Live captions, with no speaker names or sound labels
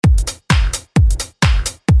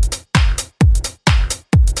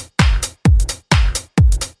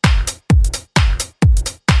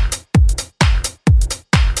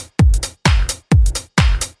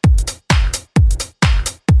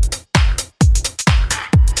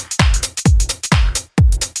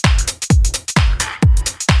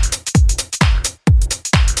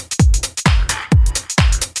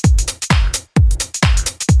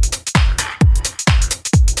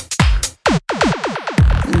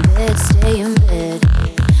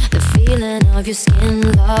your skin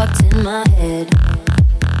locked in my head.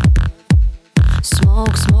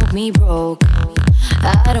 Smoke, smoke me broke.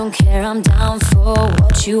 I don't care, I'm down for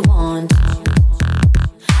what you want.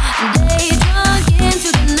 Day drunk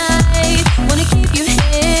into the night, wanna keep you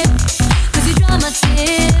here, 'cause you dry my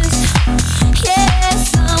tears. Yeah,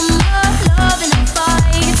 summer love and the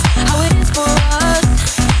fights, how it is for us,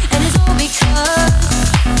 and it's all because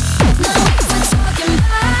now we're talking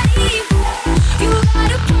body. You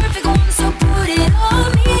got a perfect one, so put it on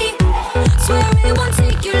me. Swear it won't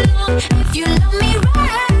take you long if you love me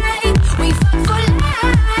right. We fuck for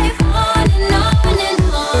life, on and on and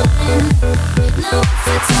on. Now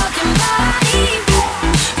we're talking body.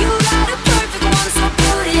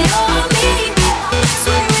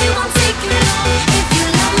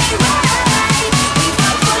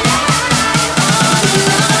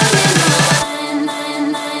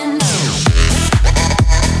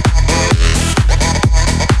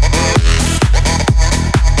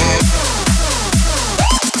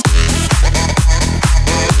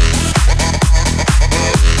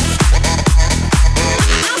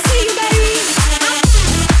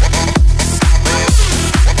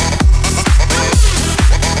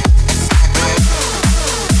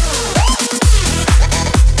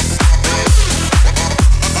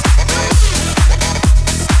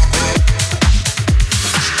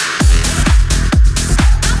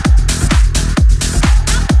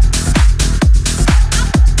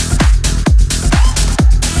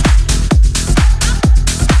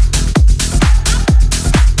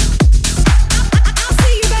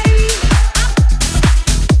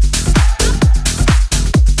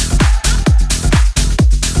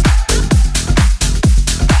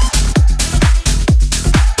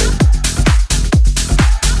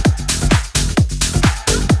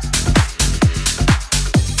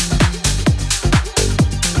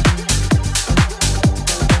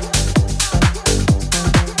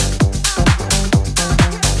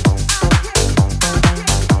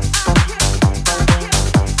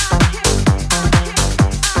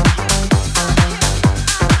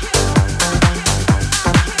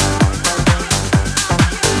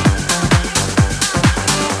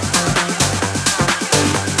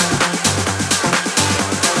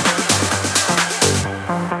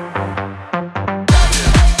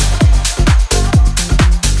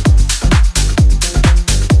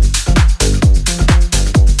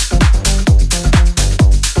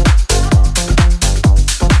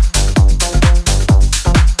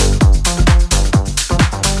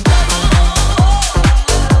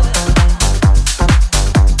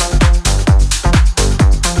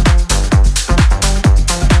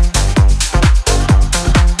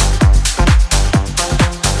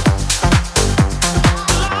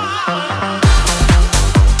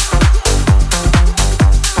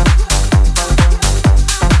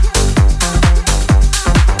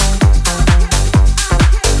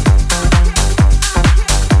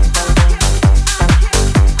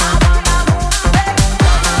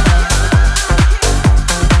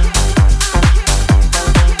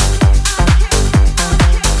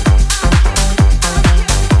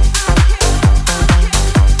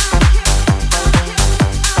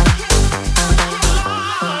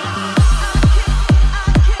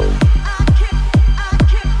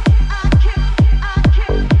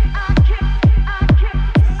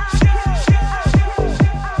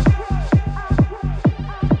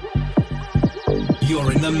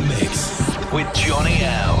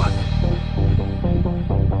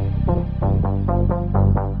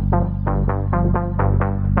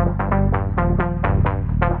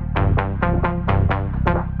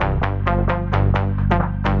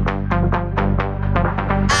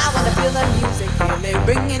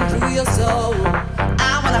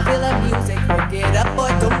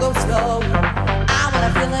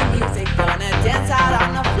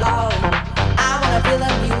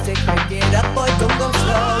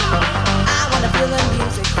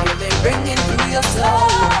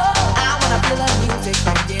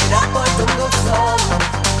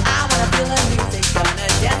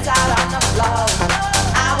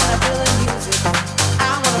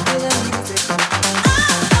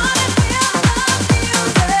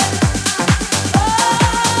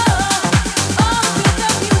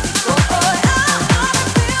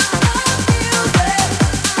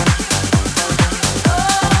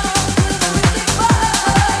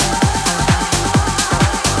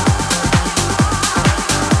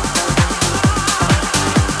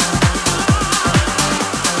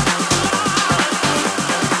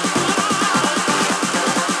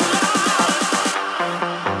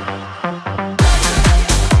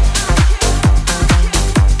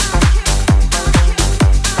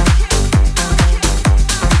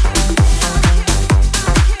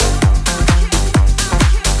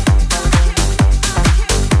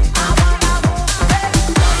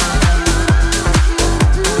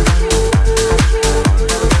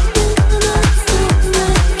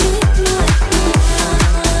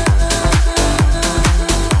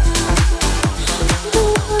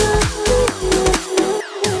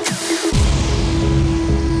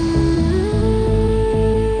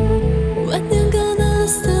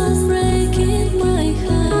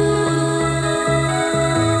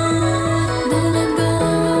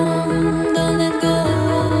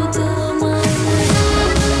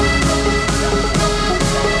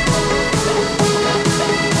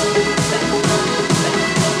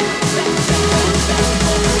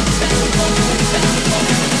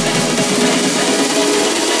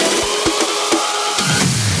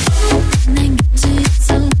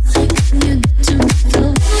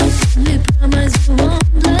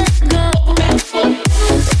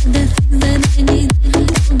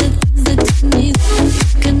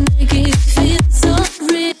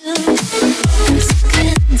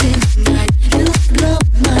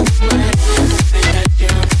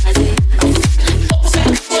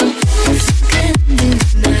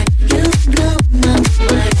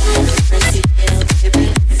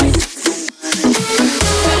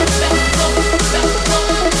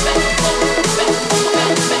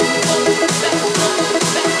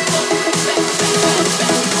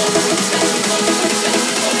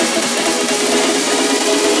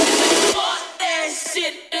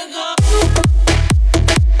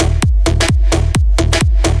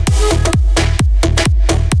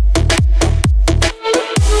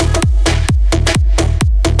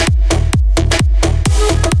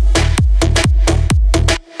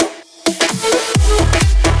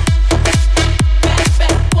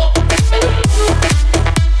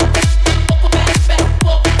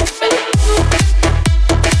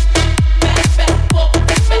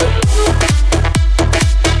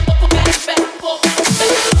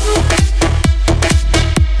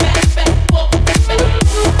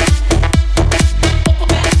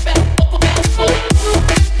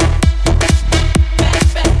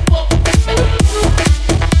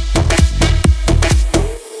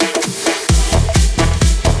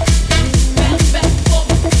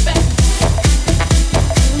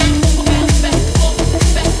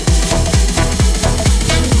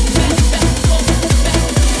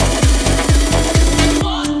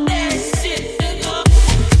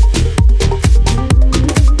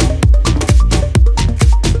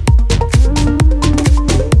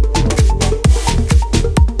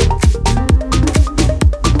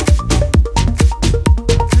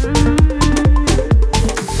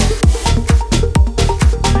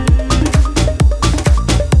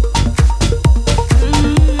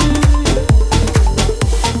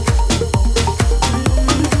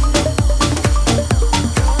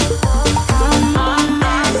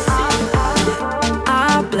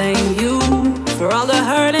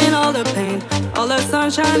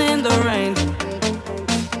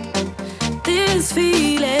 This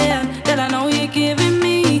feeling that I know you're giving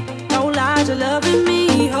me, no lies, you're loving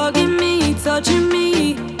me, hugging me, touching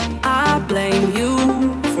me. I blame you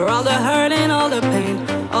for all the hurt and all the pain,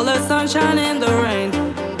 all the sunshine and the rain.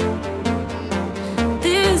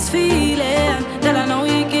 This feeling that I know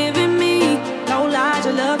you're giving me, no lies,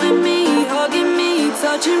 you're loving me, hugging me,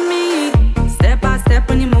 touching me. Step by step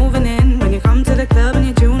when you're moving in, when you come to the club and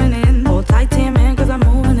you're tuning in. Hold tight to your man 'cause I'm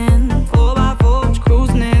moving in. 4x4, just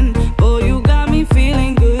cruising in. Boy, you got me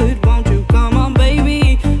feeling good. Won't you come on,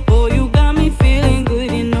 baby? Boy, you got me feeling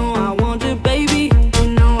good. You know I want you, baby. You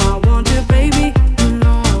know I want you, baby. You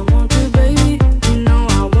know I want you, baby. You know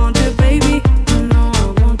I want you, baby. You know I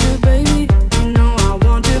want you, baby. You know I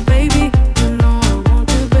want you, baby. You know I want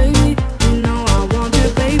you, baby. You know I want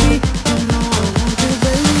you, baby. You know I want you,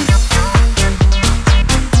 baby.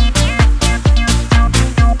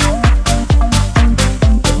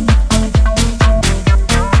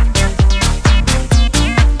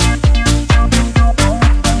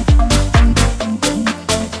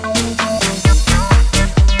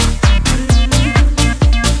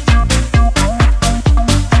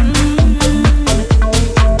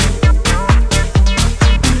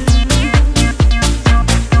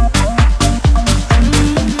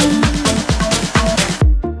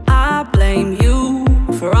 I blame you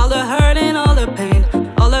for all the hurt and all the pain,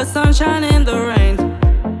 all the sunshine and the rain.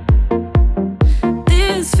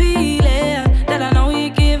 This feeling that I know you're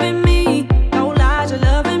giving me, no lies, you're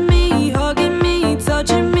loving me, hugging me,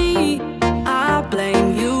 touching me. I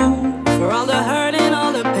blame you for all the hurt and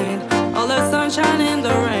all the pain, all the sunshine and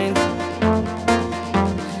the rain.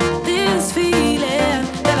 This feeling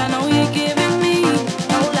that I know you're giving me,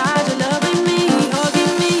 no lies, you're loving me,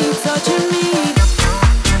 hugging me, touching me.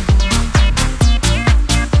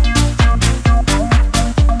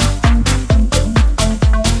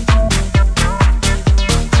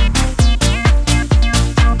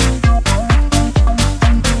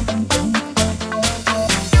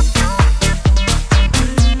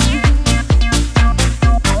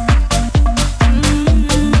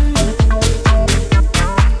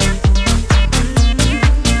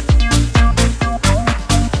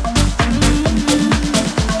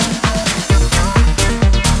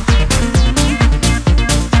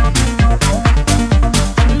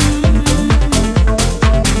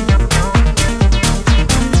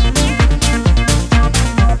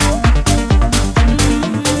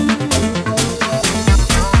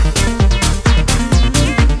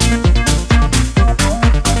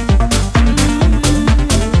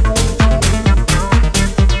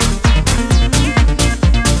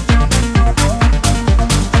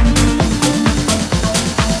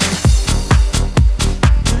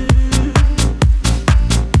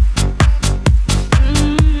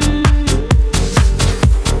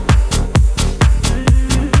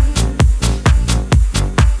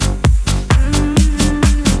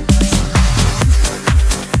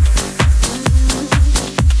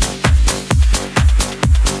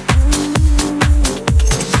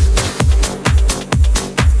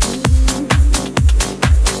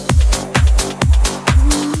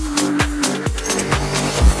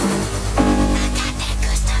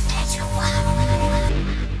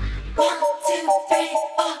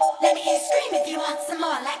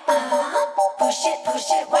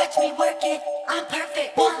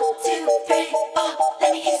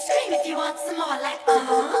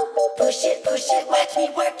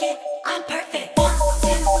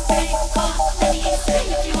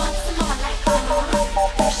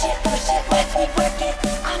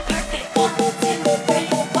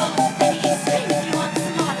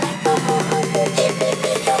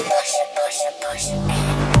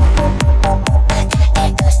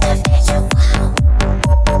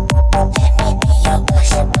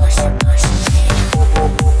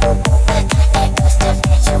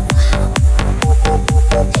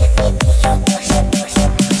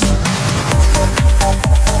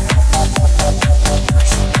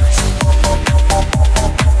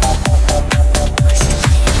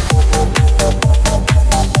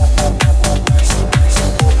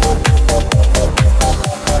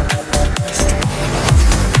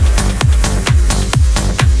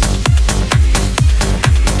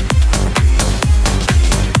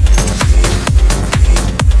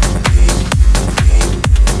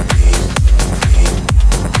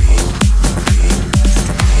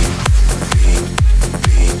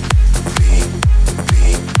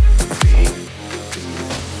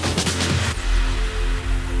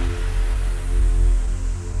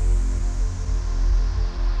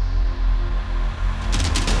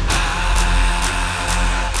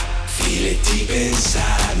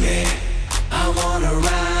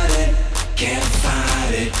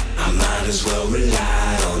 as well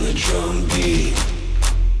rely on the drum beat.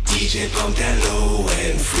 DJ pump that low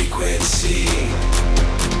end frequency.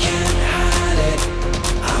 Can't hide it,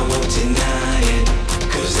 I won't deny it,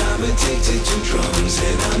 'cause I'm addicted to drums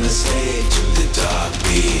and I'm a slave to the dark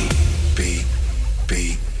beat. Beat,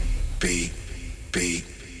 beat, beat, beat,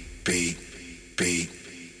 beat, beat,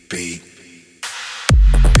 beat.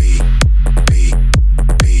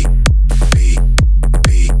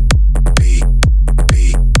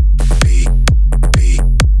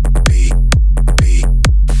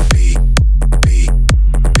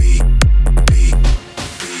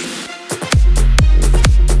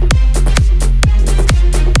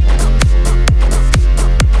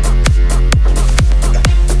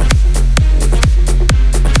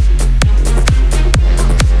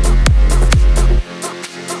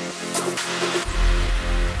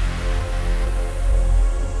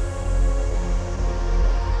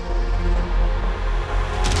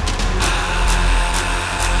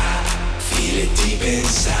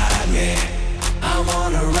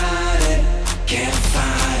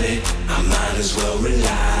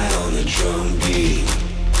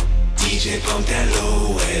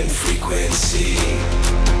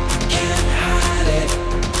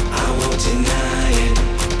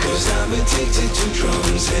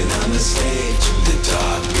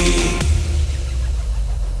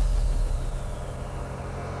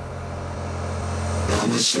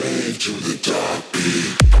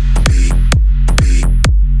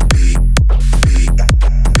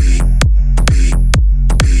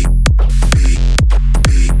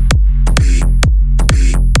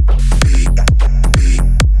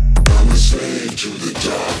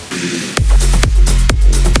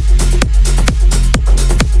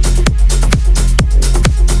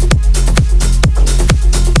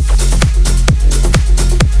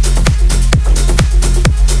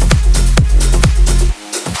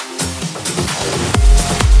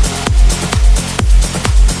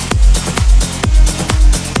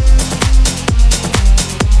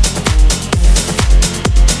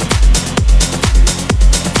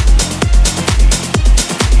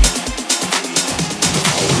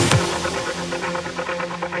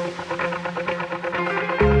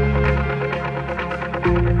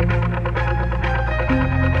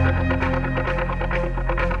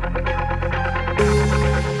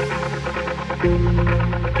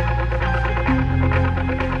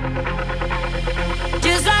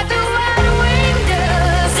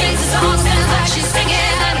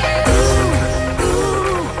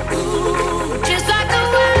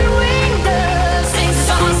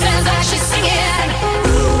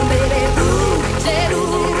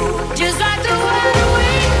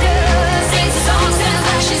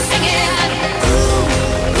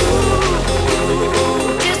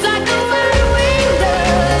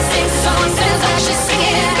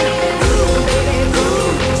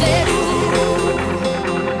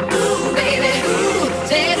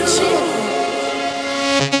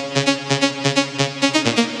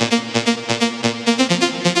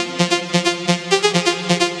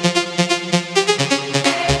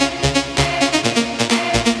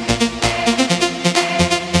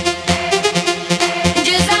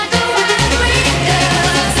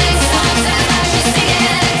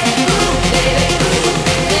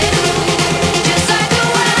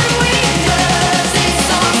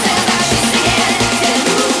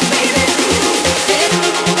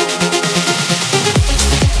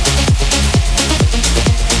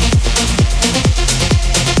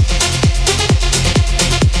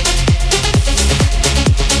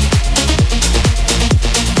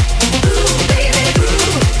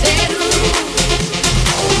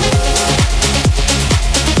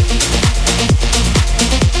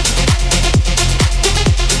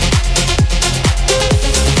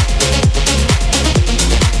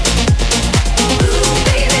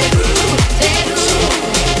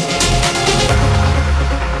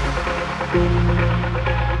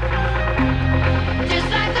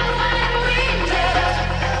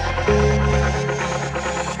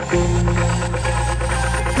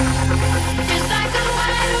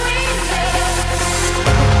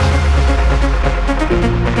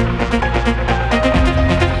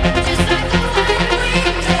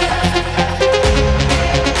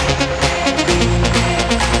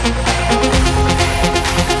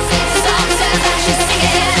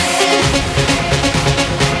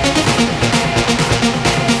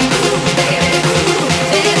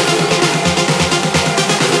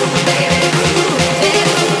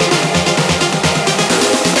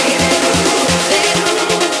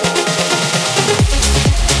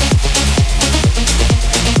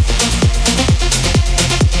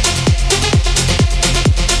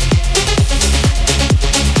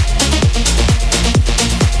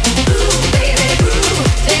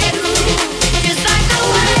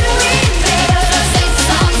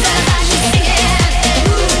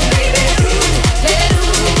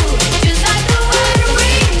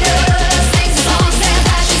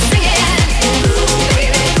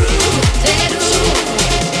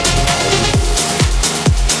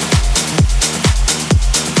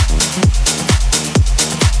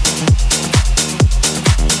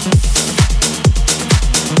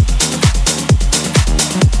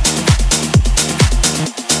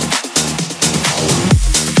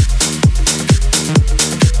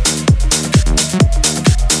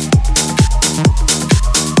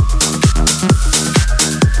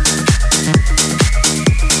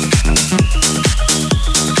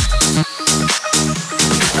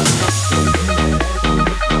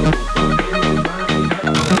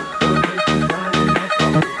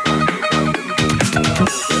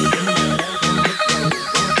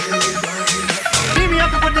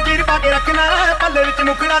 ਕੇ ਰੱਖਣਾ ਪੱਲੇ ਵਿੱਚ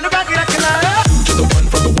ਮੁਖੜਾ ਲੁਕਾ ਕੇ ਰੱਖਣਾ To the one,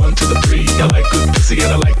 from the one to the three. I like good pussy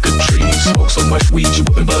and I like good trees. Smoke so much weed you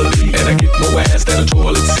wouldn't believe. And I get more ass than a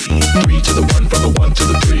toilet seat. 3 to the one, from the one to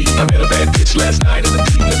the three. I met a bad bitch last night in the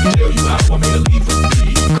D. Let me tell you how I made her leave with me.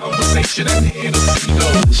 Conversation and Hennessy. Go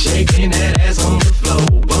shaking that ass on the floor,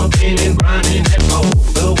 bumping and grinding that pole.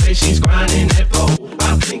 The way she's grinding that pole,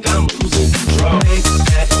 I think I'm losing control. Shake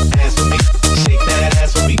that ass for me, shake that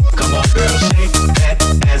ass for me. Come on, girl, shake that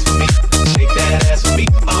ass for me, shake that ass for me.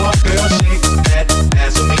 Oh, girl, shake that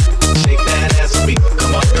ass for me, shake that ass for me.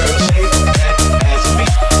 Come on, girl, shake that ass for me,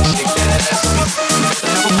 shake that ass for me. Let's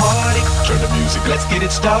have a party, turn the music, let's get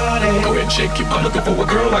it started. Go ahead and shake it, I'm looking for a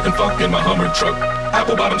girl I can fuck in my Hummer truck.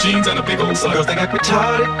 Apple bottom jeans and a big old suck. Girls think act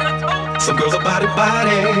retarded, some girls are body.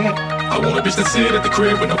 I want a bitch that sit at the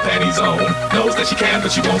crib with no panties on. Knows that she can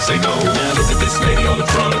but she won't say no. Now look at this lady on the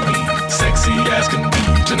front of me, sexy as can be.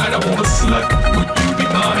 Tonight I want a slut, would you be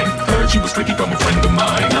mine? Heard you was freaky from a friend of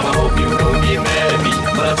mine. Now I hope you don't get mad at me,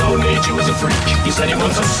 but I told Nate you was a freak. You said he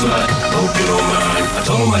wants a slut, hope you don't mind. I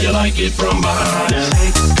told him how you like it from behind.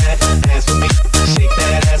 Shake that ass for me, shake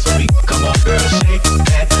that ass for me. Come on girl, shake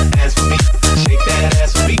that ass for me, shake that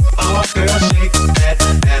ass for me. Oh girl, shake that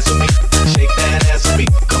ass for me, shake that ass for me.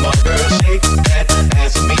 Come on girl, shake that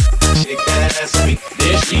ass for me, shake that ass for me.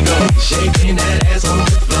 There she goes, shaking that ass on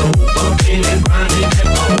the floor, bumping and grinding that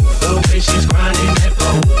pole. The way she's grinding that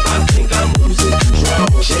pole, I think I'm losing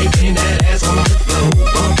control. Shaking that ass on the floor,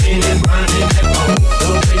 bumping and grinding that pole. The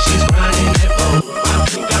way she's grinding that pole, I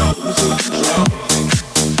think I'm losing control.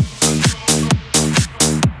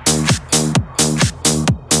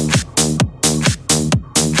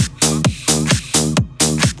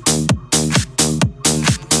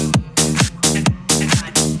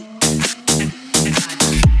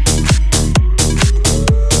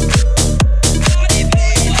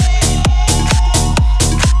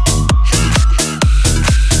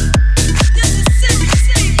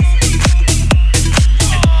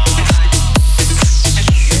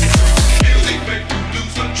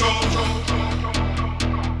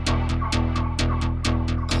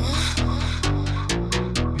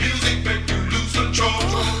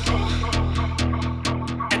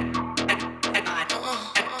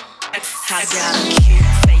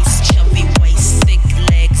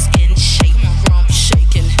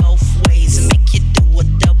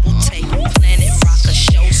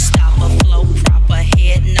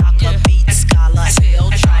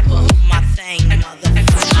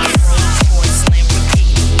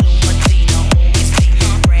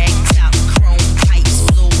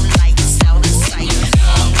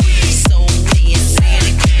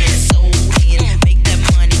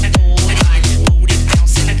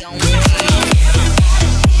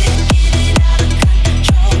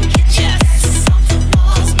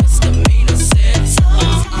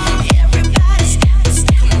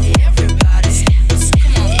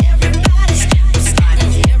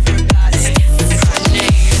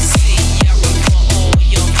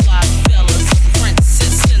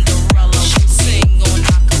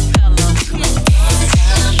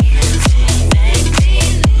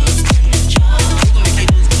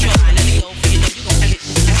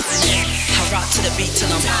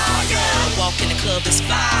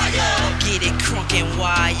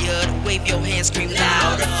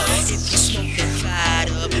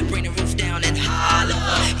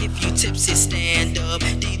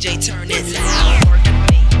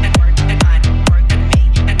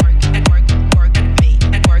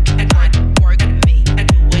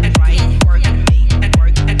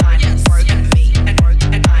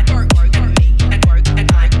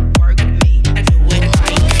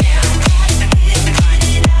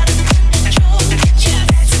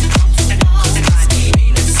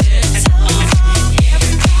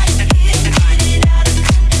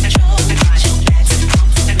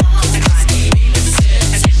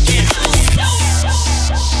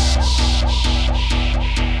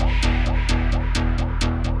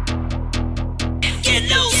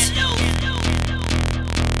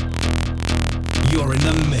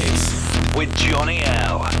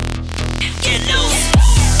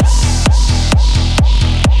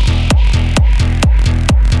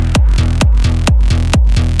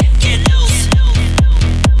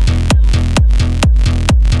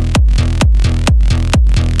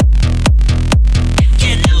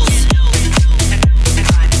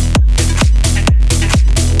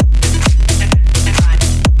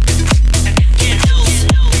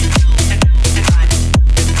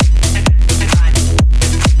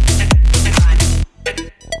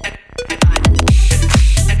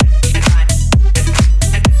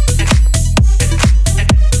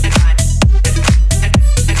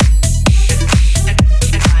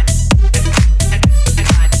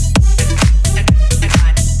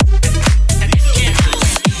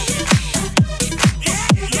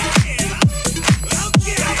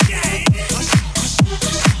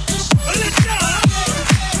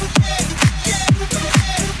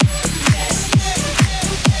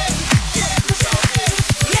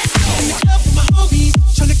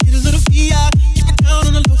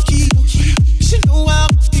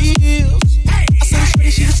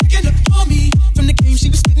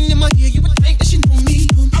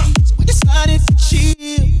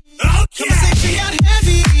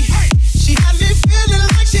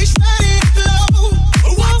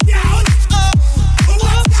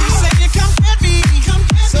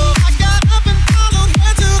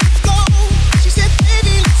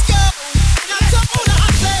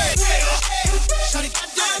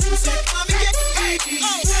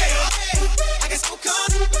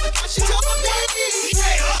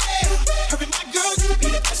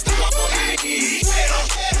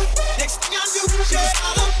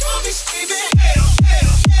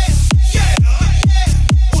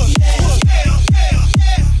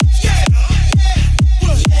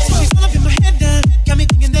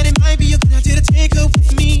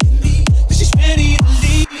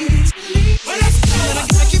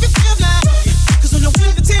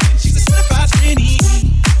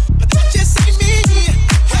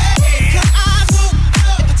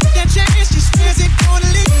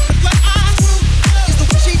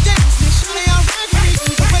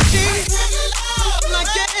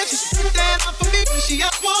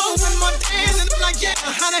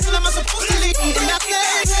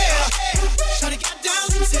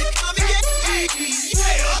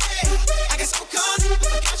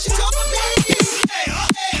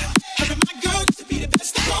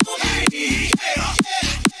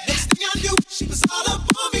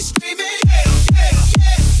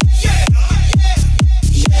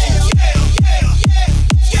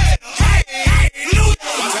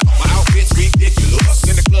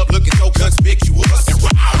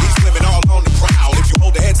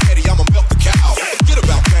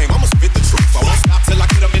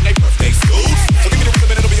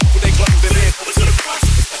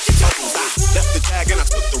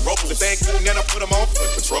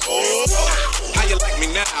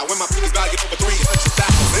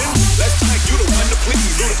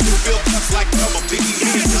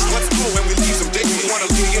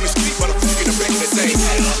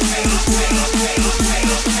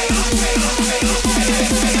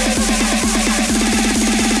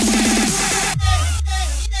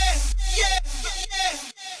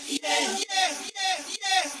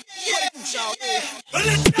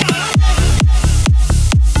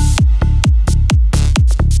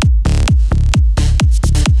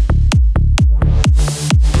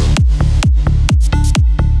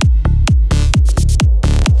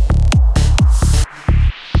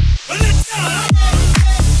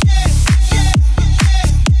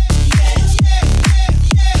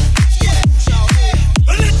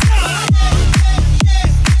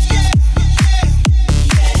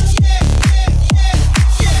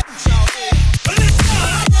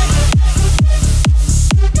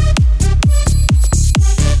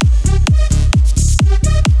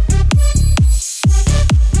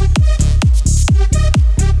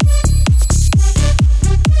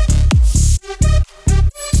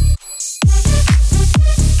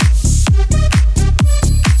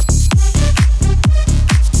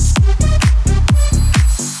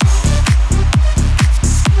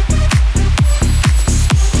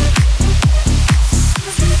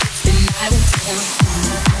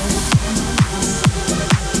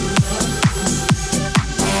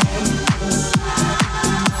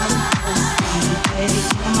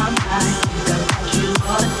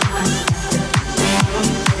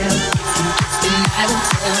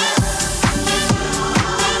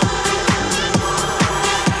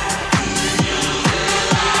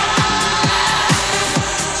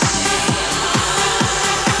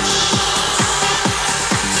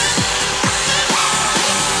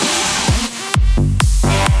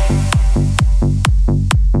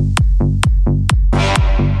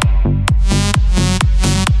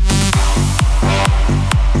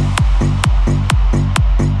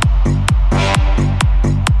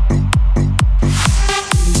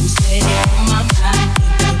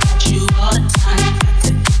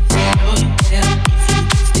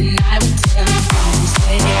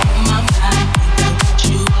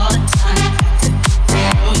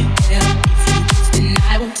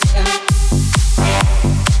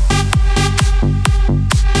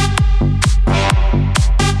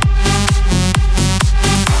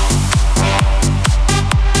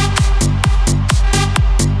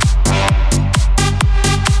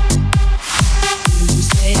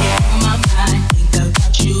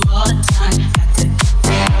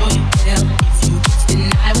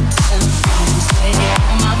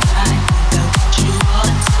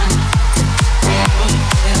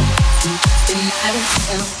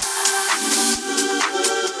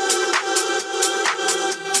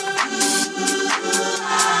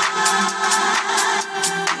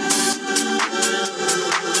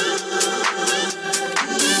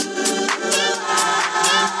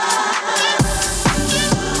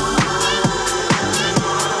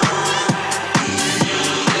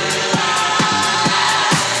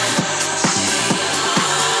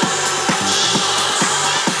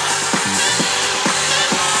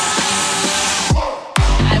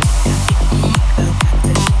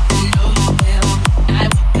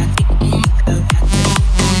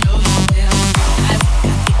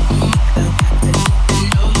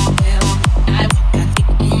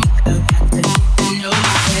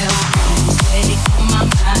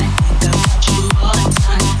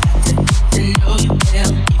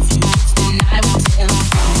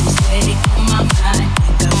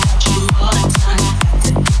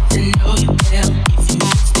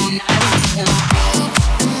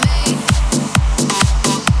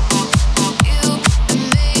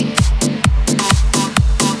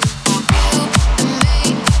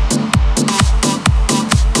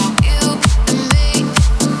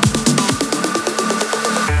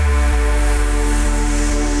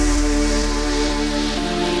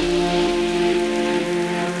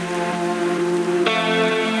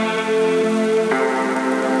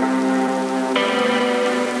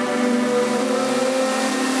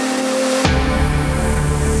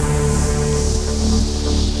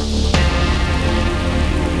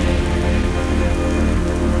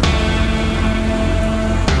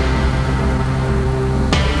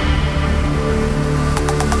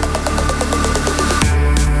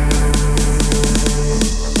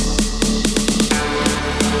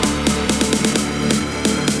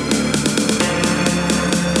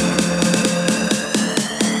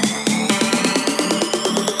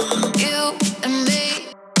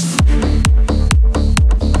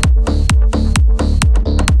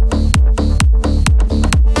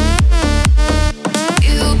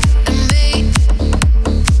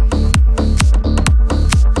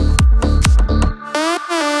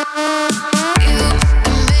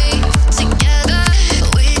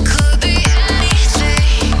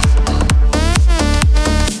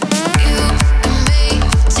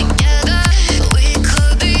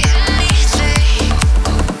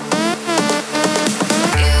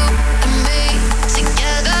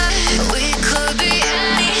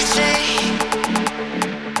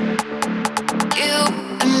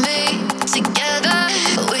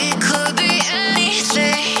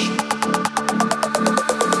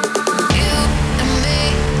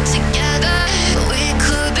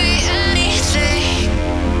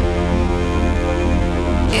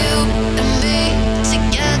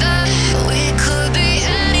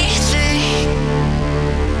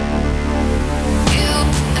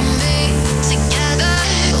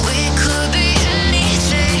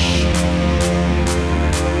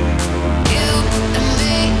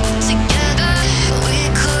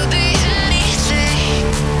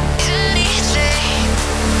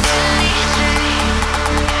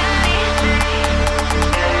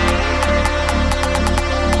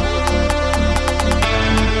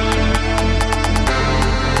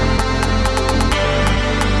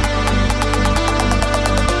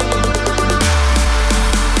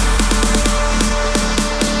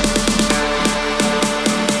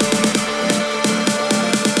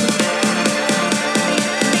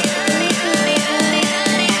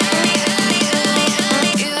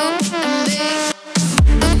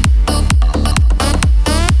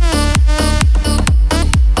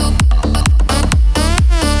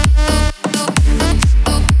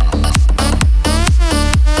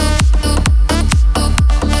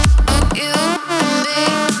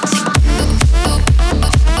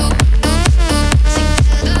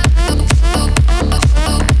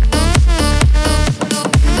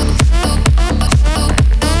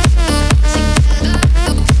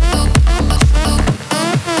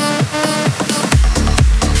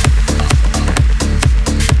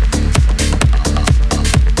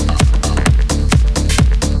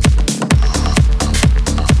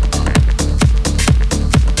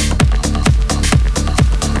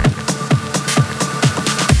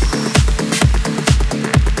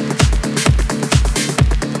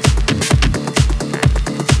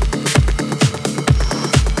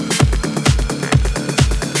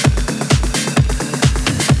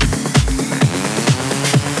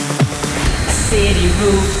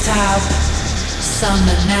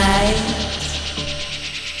 Summer night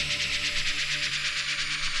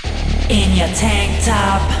in your tank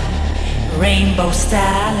top, rainbow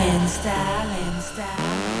styling,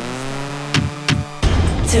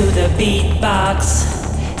 to the beatbox,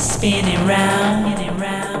 spinning round,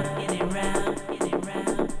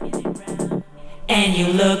 and you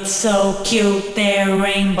look so cute there,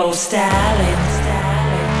 rainbow styling.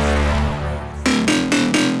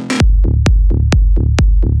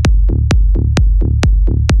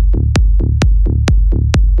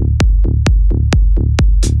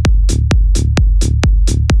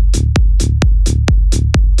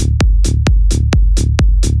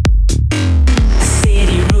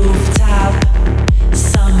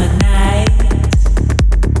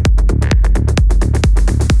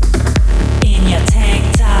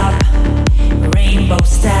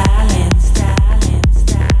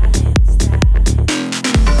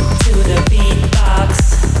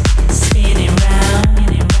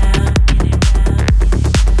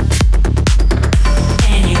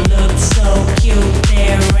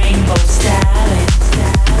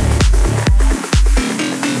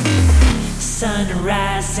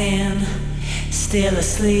 Still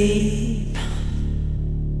asleep,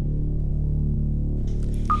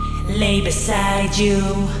 lay beside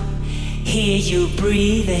you, hear you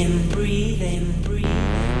breathing.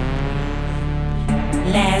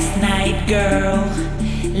 Last night, girl,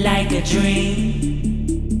 like a dream.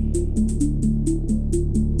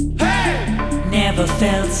 Hey! Never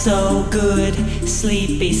felt so good,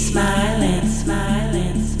 sleepy, smiling.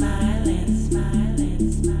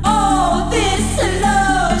 Oh, this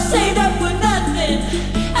love saved up for nothing.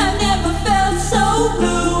 I never felt so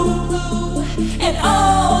blue. And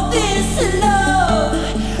all this love,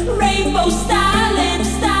 rainbow styling.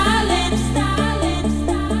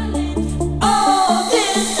 All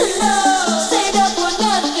this love saved up for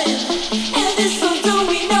nothing. And this will do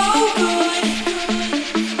me no good.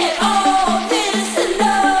 And all this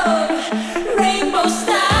love, rainbow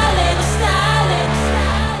styling.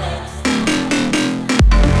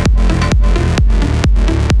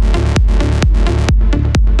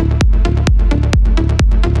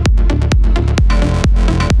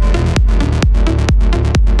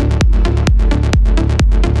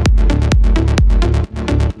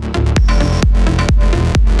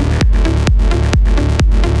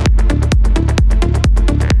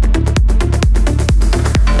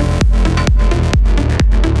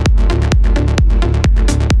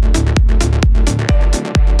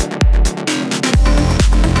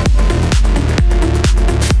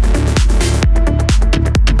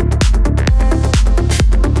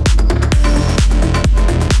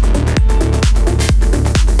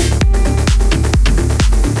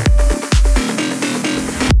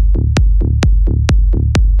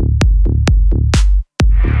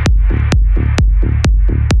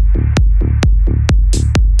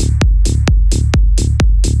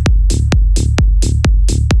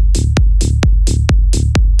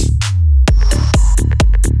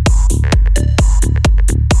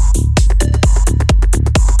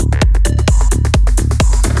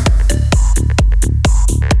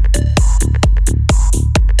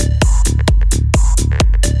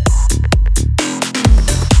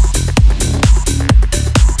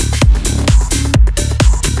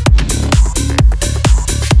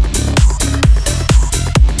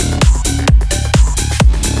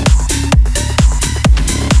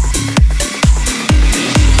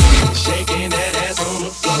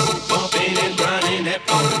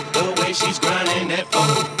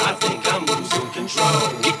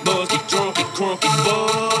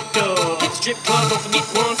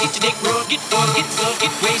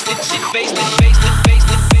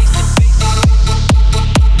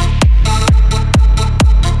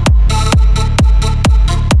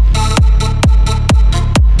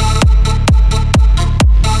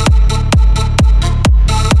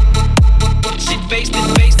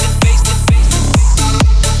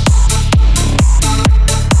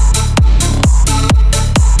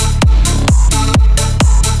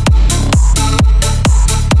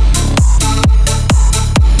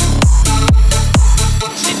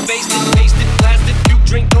 Plastic.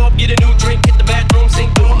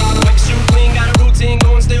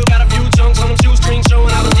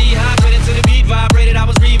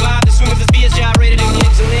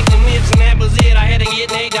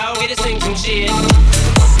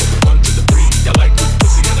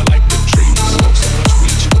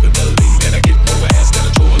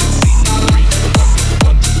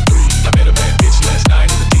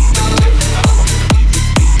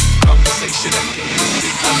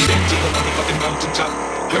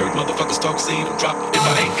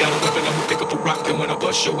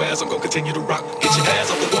 to rock. Get your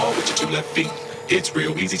ass off the wall with your two left feet. It's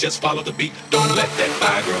real easy, just follow the beat. Don't let that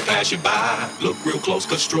fine girl pass you by. Look real close,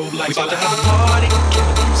 cause strobe lights. We about to have a party.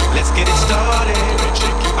 Let's get it started.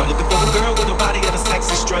 I'm looking for a girl with a body and a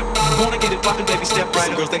sexy strut. Wanna get it poppin', baby, step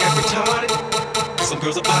right. Some girls, they act retarded. Some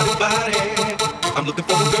girls are body. I'm looking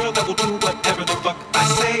for a girl that will do whatever the fuck I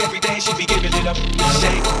say. Every day she be giving it up.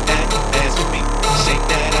 Shake that ass with me. Shake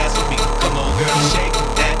that ass with me. Come on, girl, shake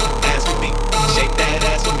that ass with me. Shake that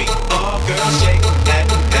ass with me. Oh, girl, shake that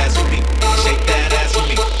ass with me. Shake that ass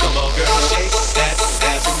with me. Come on, girl, shake that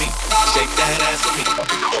ass with me. Shake that ass with me.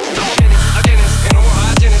 A dentist, and a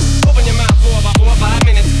hygienist. Open your mouth for about 4 or 5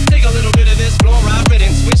 minutes. Take a little bit of this fluoride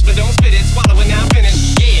riddance. Switch but don't spit it. Swallow it now, finish.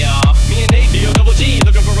 Yeah, me and Nate deal double G.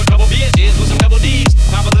 Looking for a couple bitches with some double D's.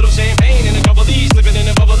 Pop a little champagne and a couple D's. Slipping in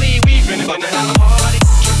a bubbly. We finna gonna have a party.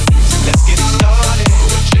 Let's get it started.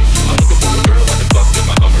 I'm looking for a girl like the fuck in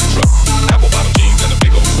my Hummer truck. Apple bottom jeans and a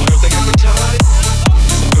big old slut. Girls, they got retarded.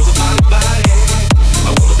 Some girls are body. I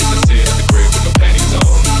want a bitch that sit at the crib with no panties on.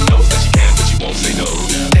 Knows that she can, but she won't say no.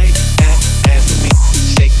 Shake that ass with me.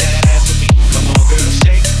 Shake that ass with me. Come on, girl,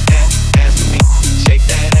 shake that ass with me. Shake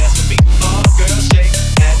that ass with me. Oh, girl, shake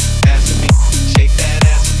that ass with me. Shake that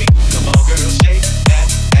ass with me. Come on, girl, shake that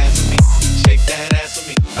ass with me. Shake that ass with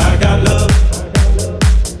me. I got love.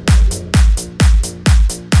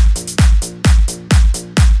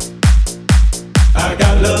 I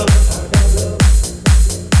got love.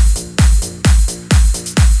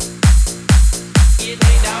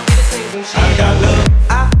 I got love.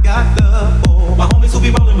 I got love for my homies who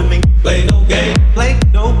be rolling with me. Play no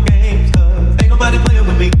games, cause ain't nobody playing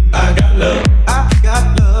with me. I got love. I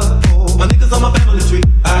got love for my niggas on my family tree.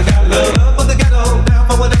 I got love for the ghetto, down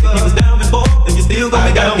for whatever. You was down before, and you still gon'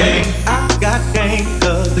 be down game. I got game,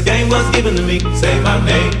 cause the game was given to me. Say my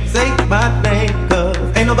name, cause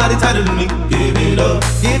ain't nobody tighter than me. Give it up.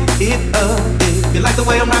 If you like the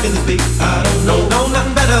way I'm rocking this beat, I don't know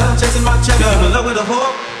nothing better. Chasing my cheddar, I'm in love with a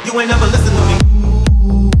whore. You ain't never listen to me.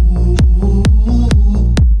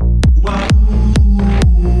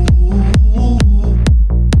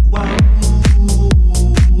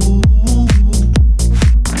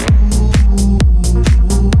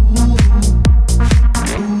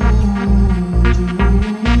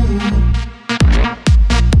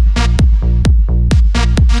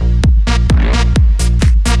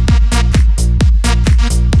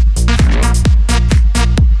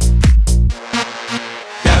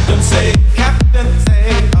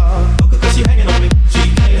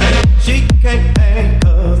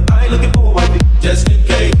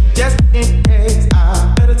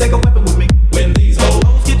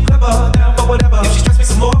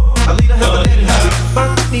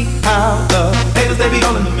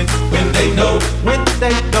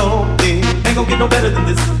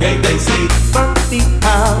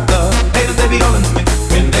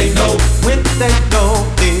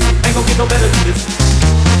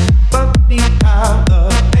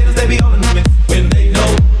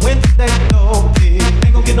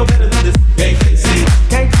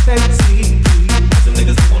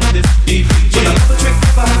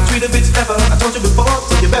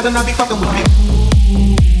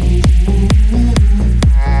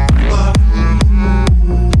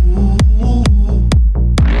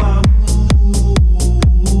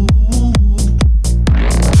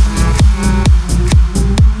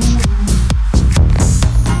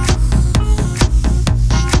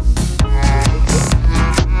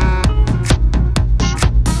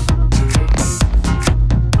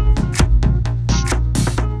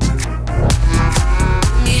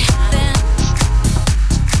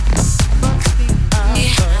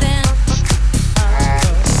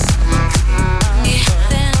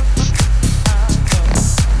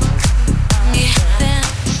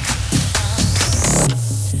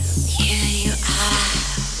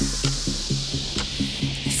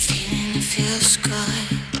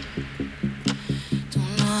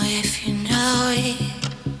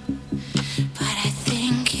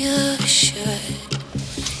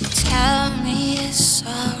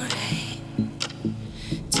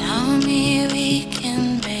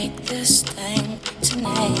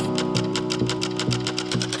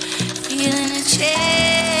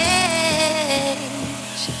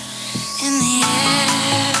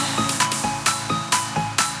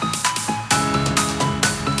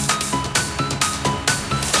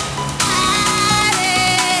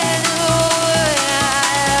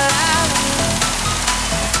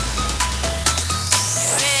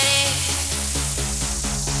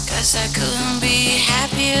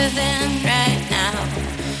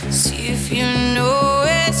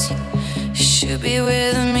 Be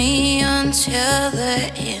with me until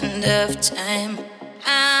the end of time.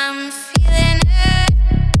 I'm feeling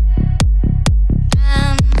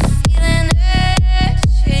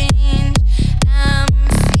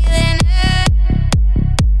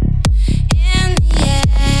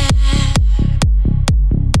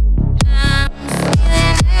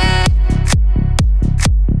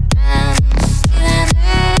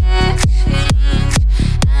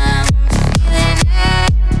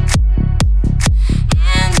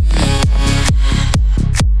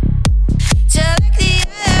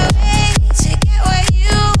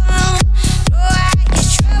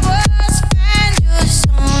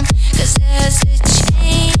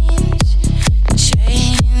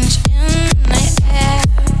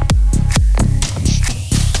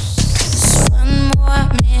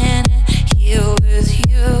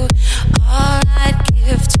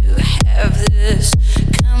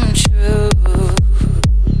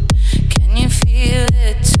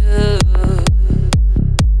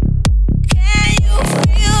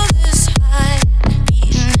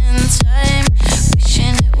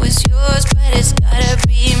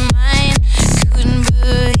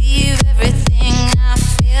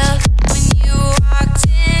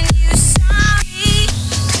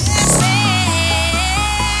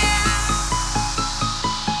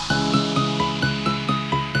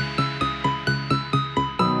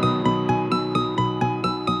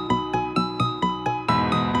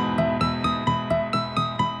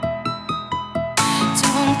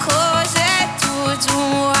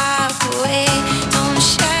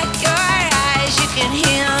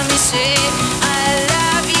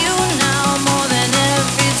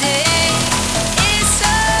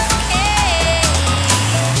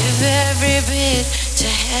to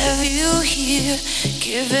have you here.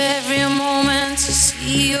 Give every moment to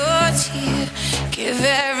see your tear. Give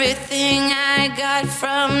everything I got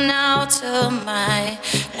from now till my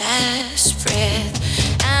last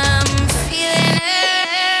breath. I'm feeling it.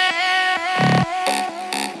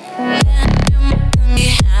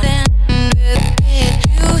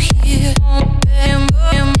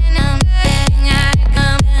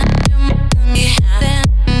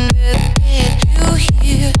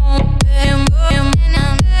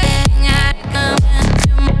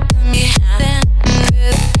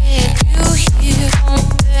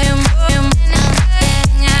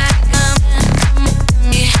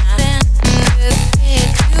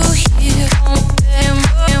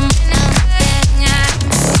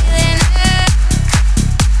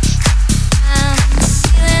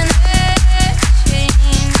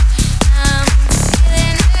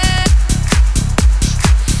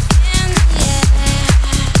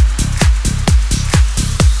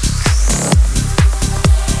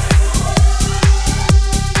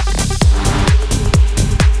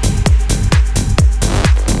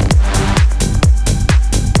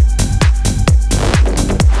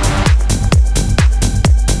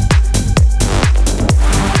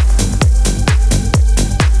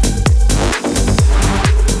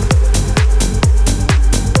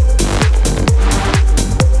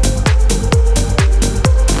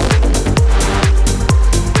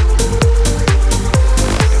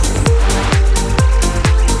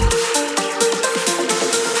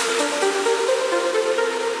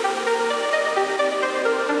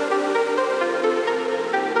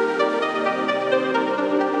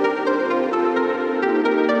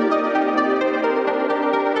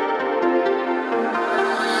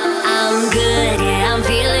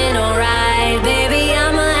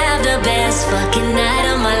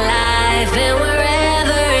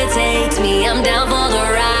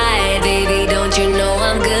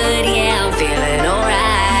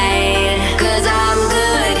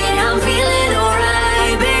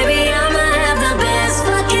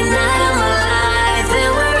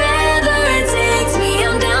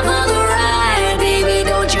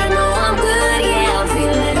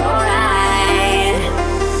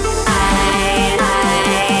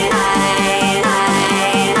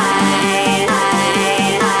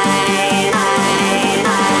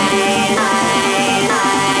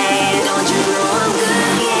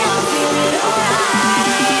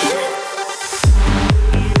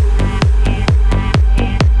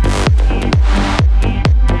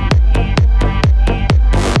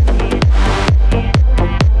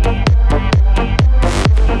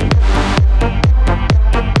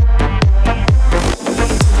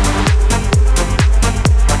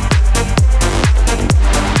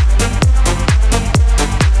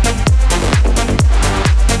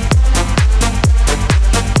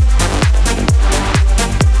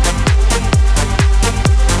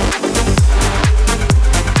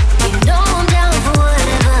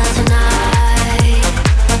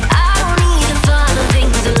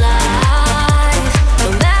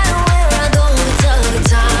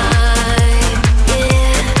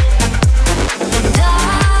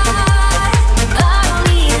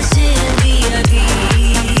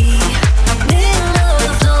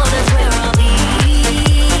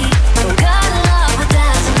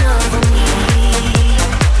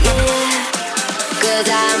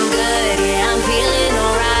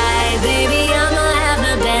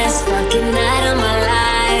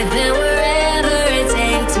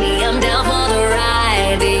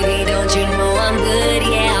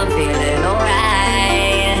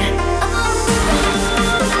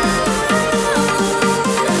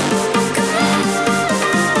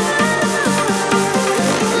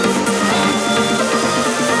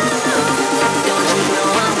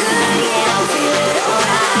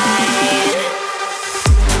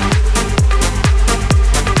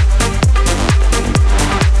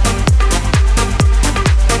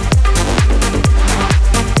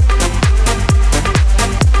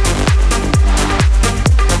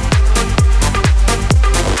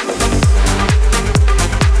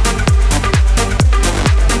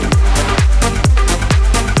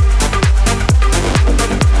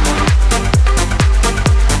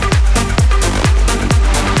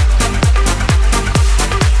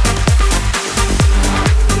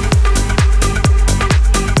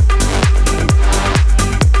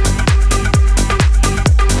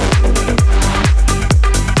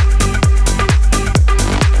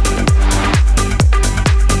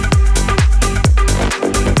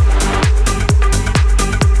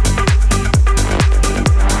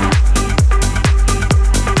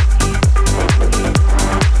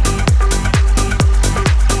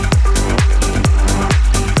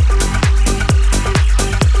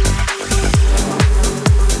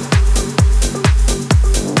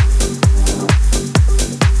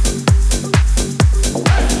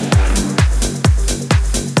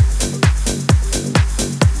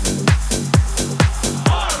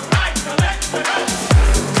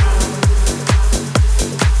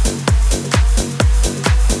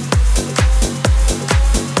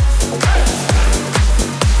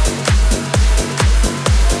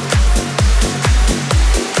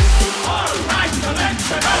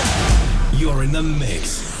 You're in the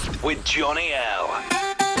mix with Johnny L.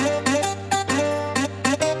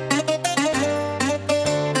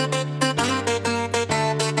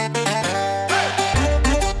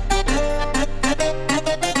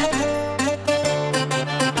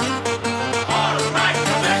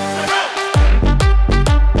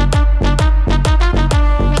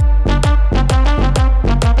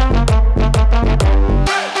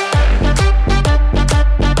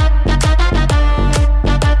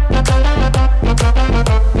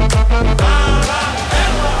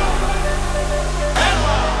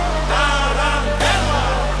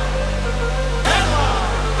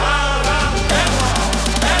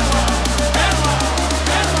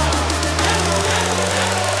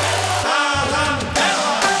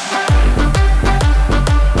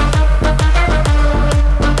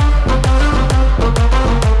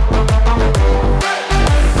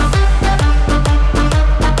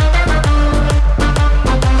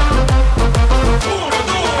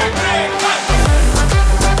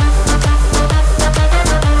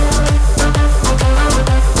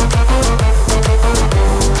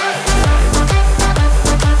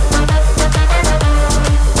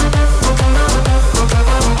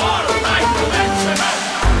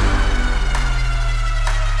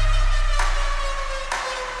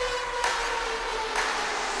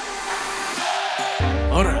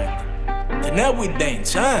 Now we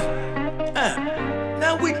dance, huh?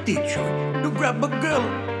 Now we teach you. You grab a girl,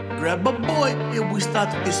 grab a boy, and we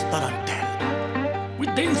start this tarantella. We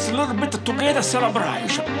dance a little bit together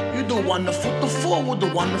celebration. You do 1 foot forward,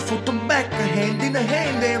 1 foot back, a hand in a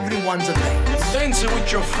hand, everyone's a dance. Dance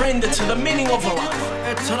with your friend, it's the meaning of life.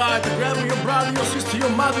 That's right, grab your brother, your sister,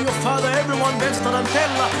 your mother, your father, everyone dance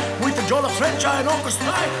tarantella with the Jola Freccia and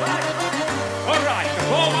orchestra. All right,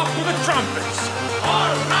 warm up to the trumpets.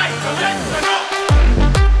 All right, let's go.